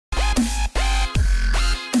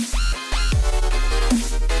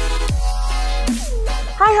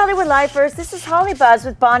Hollywood Lifers. This is Holly Buzz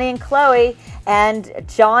with Bonnie and Chloe. And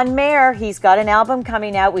John Mayer, he's got an album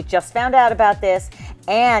coming out. We just found out about this.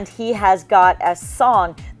 And he has got a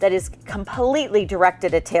song that is completely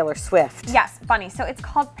directed at Taylor Swift. Yes, funny. So it's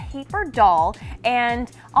called Paper Doll.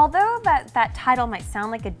 And although that title might sound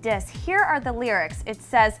like a diss, here are the lyrics. It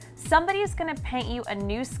says, somebody is going to paint you a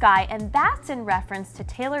new sky. And that's in reference to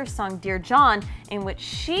Taylor's song, Dear John, in which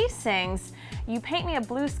she sings, you paint me a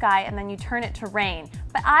blue sky and then you turn it to rain.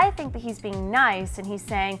 But I think that he's being nice and he's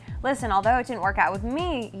saying, listen, although it didn't work out with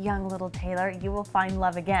me, young little Taylor, you will find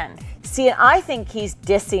love again. See, and I think he's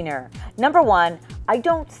dissing her. Number one, I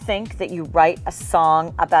don't think that you write a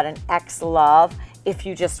song about an ex-love if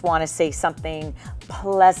you just want to say something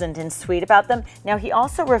pleasant and sweet about them. Now, he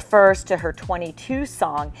also refers to her 22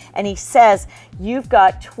 song, and he says, you've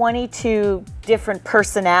got 22 different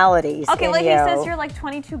personalities. Okay, in well, you. he says you're like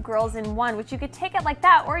 22 girls in one, which you could take it like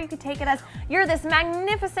that, or you could take it as you're this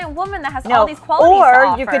magnificent woman that has all these qualities to offer.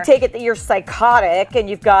 Or you could take it that you're psychotic and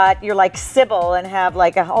you're like Sybil and have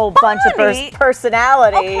like a whole bunch of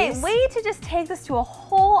personalities. Okay, way to just take this to a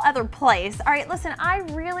whole other place. All right, listen, I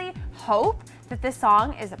really hope that this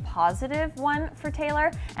song is a positive one for Taylor,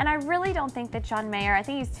 and I really don't think that John Mayer, I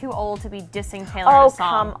think he's too old to be dissing Taylor in a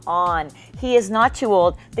song. Oh, come on. He is not too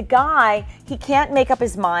old. The guy, he can't make up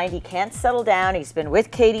his mind. He can't settle down. He's been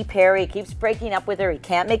with Katy Perry. He keeps breaking up with her. He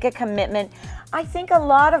can't make a commitment. I think a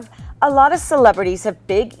lot of celebrities have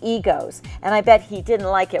big egos, and I bet he didn't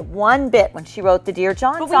like it one bit when she wrote the Dear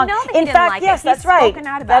John song. But we know that he didn't like it. Yes, that's right. He's spoken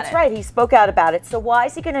out about it. That's right. He spoke out about it. So why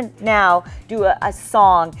is he going to now do a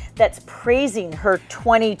song that's praising her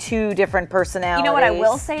 22 different personalities? You know what I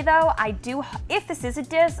will say though? I do. If this is a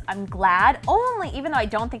diss, I'm glad. Only, even though I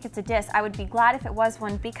don't think it's a diss, I would be glad if it was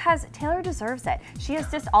one because Taylor deserves it. She has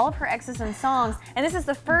dissed all of her exes in songs, and this is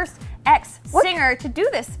the first ex-singer to do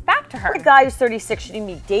this back to her. The guy who's 36 shouldn't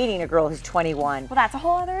be dating a girl who's 21. Well, that's a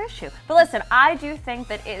whole other issue. But listen, I do think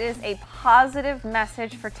that it is a positive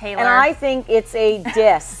message for Taylor. And I think it's a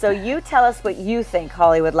diss. So you tell us what you think,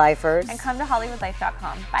 Hollywood Lifers. And come to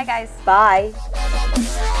HollywoodLife.com. Bye, guys. Bye.